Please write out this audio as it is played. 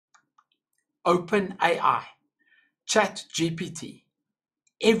OpenAI ChatGPT.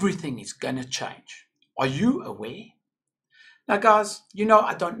 Everything is going to change. Are you aware? Now, guys, you know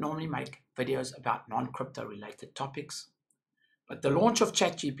I don't normally make videos about non-crypto related topics, but the launch of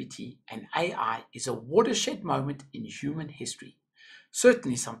ChatGPT and AI is a watershed moment in human history.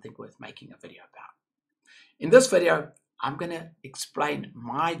 Certainly something worth making a video about. In this video, I'm going to explain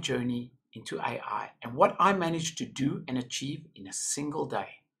my journey into AI and what I managed to do and achieve in a single day.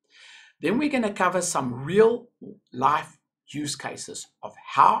 Then we're going to cover some real life use cases of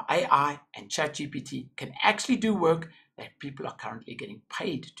how AI and ChatGPT can actually do work that people are currently getting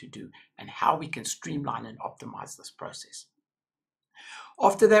paid to do, and how we can streamline and optimize this process.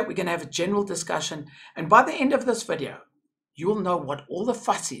 After that, we're going to have a general discussion, and by the end of this video, you will know what all the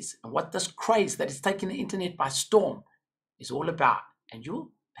fuss is and what this craze that is taking the internet by storm is all about, and you'll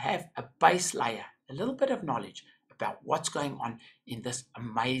have a base layer, a little bit of knowledge about what's going on in this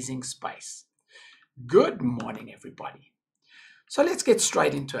amazing space. Good morning, everybody. So let's get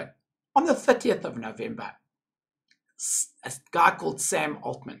straight into it. On the 30th of November, a guy called Sam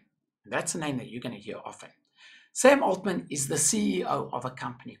Altman, that's a name that you're going to hear often. Sam Altman is the CEO of a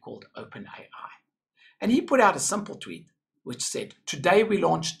company called OpenAI. And he put out a simple tweet which said, "Today we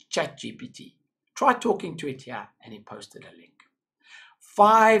launched ChatGPT. Try talking to it here," and he posted a link.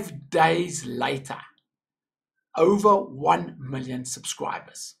 5 days later, over 1 million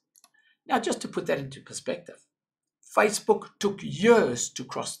subscribers. Now, just to put that into perspective, Facebook took years to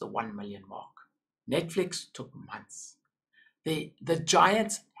cross the 1 million mark. Netflix took months. The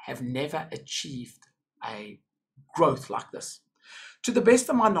giants have never achieved a growth like this. To the best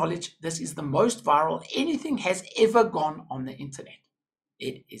of my knowledge, this is the most viral anything has ever gone on the internet.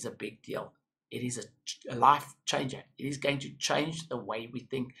 It is a big deal. It is a life changer. It is going to change the way we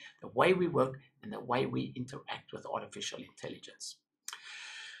think, the way we work, and the way we interact with artificial intelligence.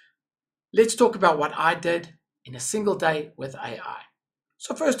 Let's talk about what I did in a single day with AI.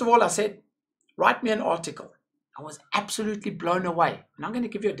 So first of all, I said, write me an article. I was absolutely blown away. And I'm going to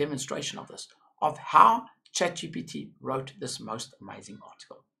give you a demonstration of this, of how ChatGPT wrote this most amazing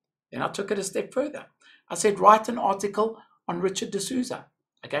article. Then I took it a step further. I said, write an article on Richard D'Souza.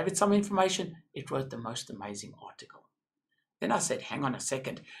 I gave it some information. It wrote the most amazing article. Then I said, hang on a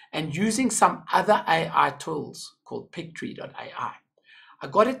second. And using some other AI tools called Pictree.ai, I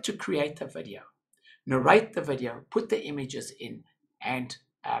got it to create a video, narrate the video, put the images in, and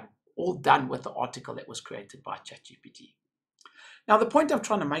all done with the article that was created by ChatGPT. Now, the point I'm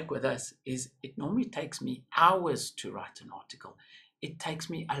trying to make with this is it normally takes me hours to write an article. It takes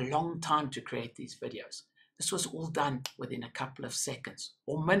me a long time to create these videos. This was all done within a couple of seconds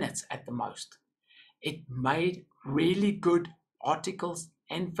or minutes at the most. It made really good articles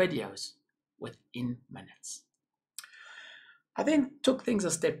and videos within minutes. I then took things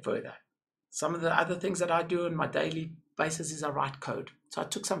a step further. Some of the other things that I do on my daily basis is I write code. So I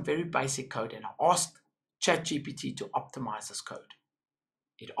took some very basic code and I asked ChatGPT to optimize this code.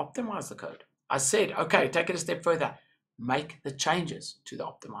 It optimized the code. I said, okay, take it a step further. Make the changes to the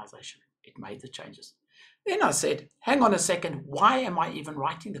optimization. It made the changes. Then I said, hang on a second, why am I even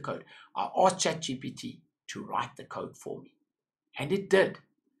writing the code? I asked ChatGPT to write the code for me. And it did.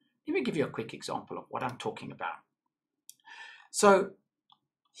 Let me give you a quick example of what I'm talking about. So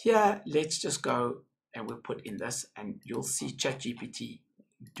here, let's just go and we'll put in this and you'll see ChatGPT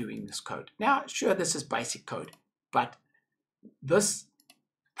doing this code. Now, sure, this is basic code, but this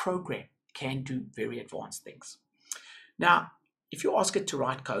program can do very advanced things. Now, if you ask it to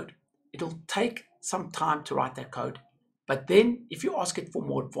write code, it'll take some time to write that code. But then if you ask it for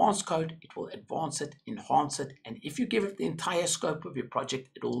more advanced code, it will advance it, enhance it. And if you give it the entire scope of your project,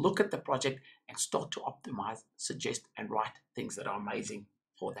 it'll look at the project and start to optimize, suggest, and write things that are amazing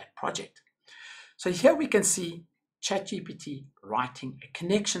for that project. So here we can see ChatGPT writing a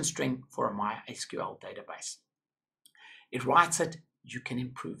connection string for a MySQL database. It writes it, you can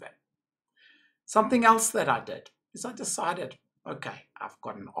improve it. Something else that I did is I decided, okay, I've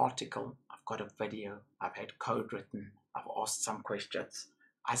got an article, I've got a video, I've had code written, I've asked some questions.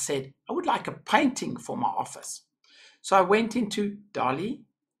 I said, I would like a painting for my office. So I went into DALL-E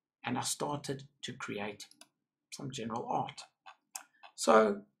and I started to create some general art.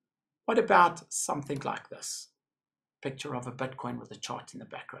 So what about something like this? Picture of a Bitcoin with a chart in the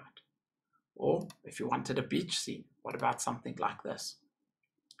background. Or if you wanted a beach scene, what about something like this?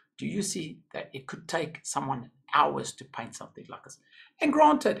 Do you see that it could take someone hours to paint something like this? And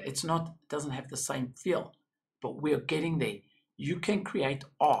granted, it doesn't have the same feel, but we're getting there. You can create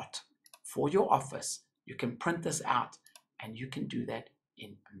art for your office. You can print this out and you can do that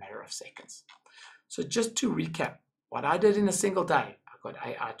in a matter of seconds. So just to recap, what I did in a single day, I I've got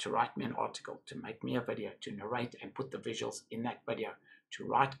AI to write me an article, to make me a video, to narrate and put the visuals in that video, to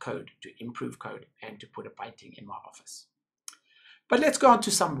write code, to improve code, and to put a painting in my office. But let's go on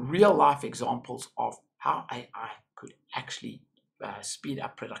to some real life examples of how AI could actually speed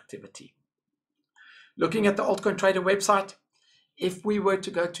up productivity. Looking at the Altcoin Trader website, if we were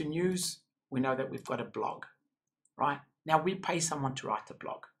to go to news, we know that we've got a blog, right? Now we pay someone to write a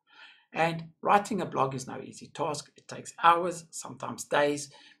blog. And writing a blog is no easy task. It takes hours, sometimes days,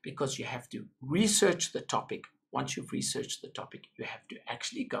 because you have to research the topic. Once you've researched the topic, you have to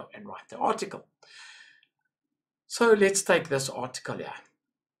actually go and write the article. So let's take this article here.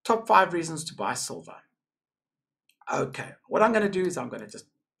 Top 5 reasons to buy silver. Okay, what I'm going to do is I'm going to just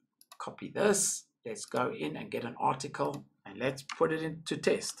copy this. Let's go in and get an article and let's put it into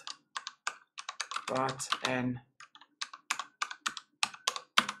test. Write an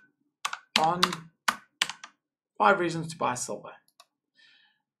on 5 reasons to buy silver.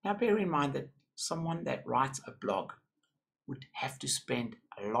 Now bear in mind that someone that writes a blog would have to spend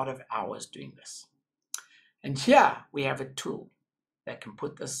a lot of hours doing this. And here we have a tool that can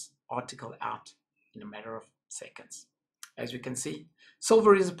put this article out in a matter of seconds. As we can see,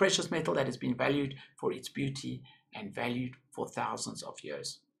 silver is a precious metal that has been valued for its beauty and valued for thousands of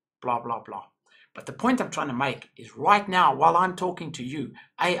years. Blah, blah, blah. But the point I'm trying to make is right now, while I'm talking to you,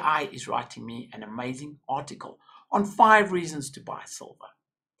 AI is writing me an amazing article on 5 reasons to buy silver.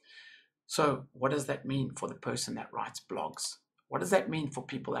 So what does that mean for the person that writes blogs? What does that mean for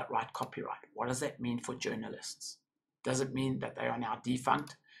people that write copyright? What does that mean for journalists? Does it mean that they are now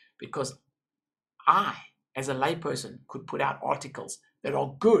defunct? Because I, as a layperson, could put out articles that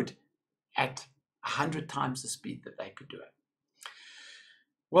are good at 100 times the speed that they could do it.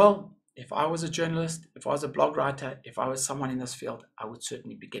 Well, if I was a journalist, if I was a blog writer, if I was someone in this field, I would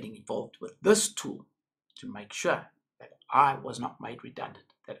certainly be getting involved with this tool to make sure that I was not made redundant,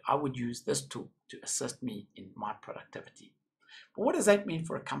 that I would use this tool to assist me in my productivity. But what does that mean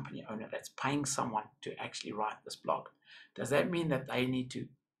for a company owner that's paying someone to actually write this blog? Does that mean that they need to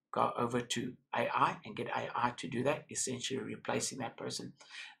go over to AI and get AI to do that, essentially replacing that person?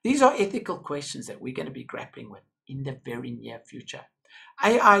 These are ethical questions that we're going to be grappling with in the very near future.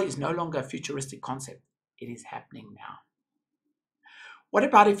 AI is no longer a futuristic concept. It is happening now. What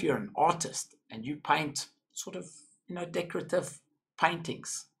about if you're an artist and you paint sort of, decorative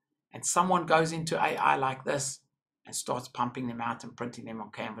paintings, and someone goes into AI like this and starts pumping them out and printing them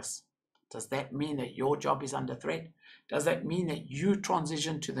on canvas? Does that mean that your job is under threat? Does that mean that you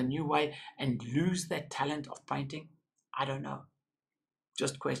transition to the new way and lose that talent of painting? I don't know.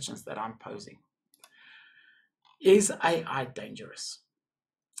 Just questions that I'm posing. Is AI dangerous?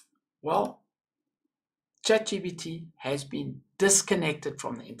 Well, ChatGPT has been disconnected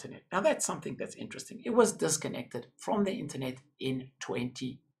from the internet. Now that's something that's interesting. It was disconnected from the internet in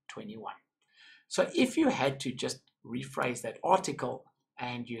 2021. So if you had to just rephrase that article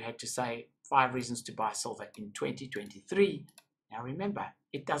and you had to say 5 reasons to buy silver in 2023, now remember,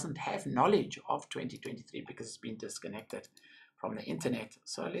 it doesn't have knowledge of 2023 because it's been disconnected from the internet.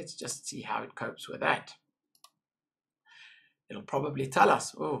 So let's just see how it copes with that. It'll probably tell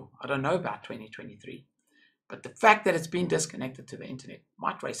us, oh, I don't know about 2023. But the fact that it's been disconnected to the internet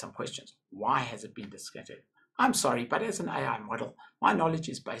might raise some questions. Why has it been disconnected? I'm sorry, but as an AI model, my knowledge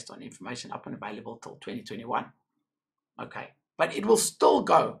is based on information up and available till 2021. Okay, but it will still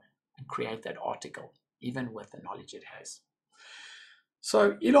go and create that article, even with the knowledge it has.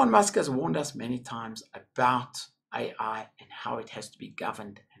 So Elon Musk has warned us many times about AI and how it has to be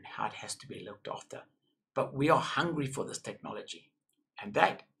governed and how it has to be looked after. But we are hungry for this technology. And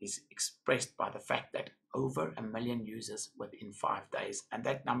that is expressed by the fact that over 1 million users within 5 days, and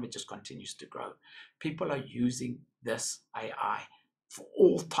that number just continues to grow. People are using this AI for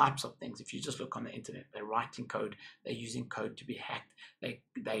all types of things. If you just look on the internet, they're writing code, they're using code to be hacked,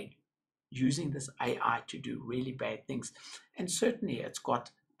 they're using this AI to do really bad things. And certainly it's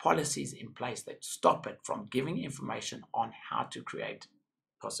got policies in place that stop it from giving information on how to create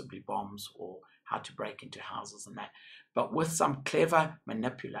possibly bombs or how to break into houses and that. But with some clever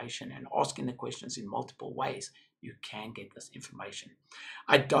manipulation and asking the questions in multiple ways, you can get this information.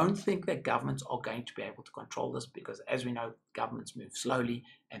 I don't think that governments are going to be able to control this because, as we know, governments move slowly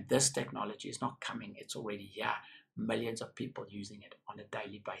and this technology is not coming. It's already here. Millions of people using it on a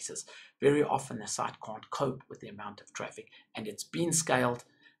daily basis. Very often the site can't cope with the amount of traffic, and it's been scaled.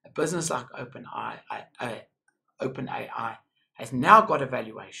 A business like OpenAI has now got a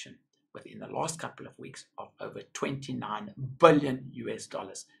valuation within the last couple of weeks of over 29 billion US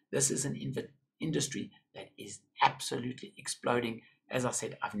dollars. This is an industry that is absolutely exploding. As I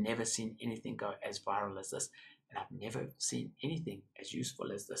said, I've never seen anything go as viral as this. and I've never seen anything as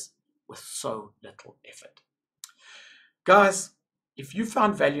useful as this with so little effort. Guys, if you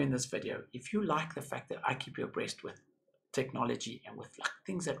found value in this video, if you like the fact that I keep you abreast with technology and with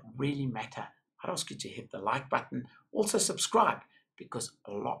things that really matter, I'd ask you to hit the like button. Also subscribe, because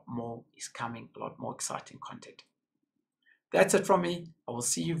a lot more is coming, a lot more exciting content. That's it from me. I will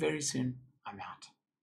see you very soon. I'm out.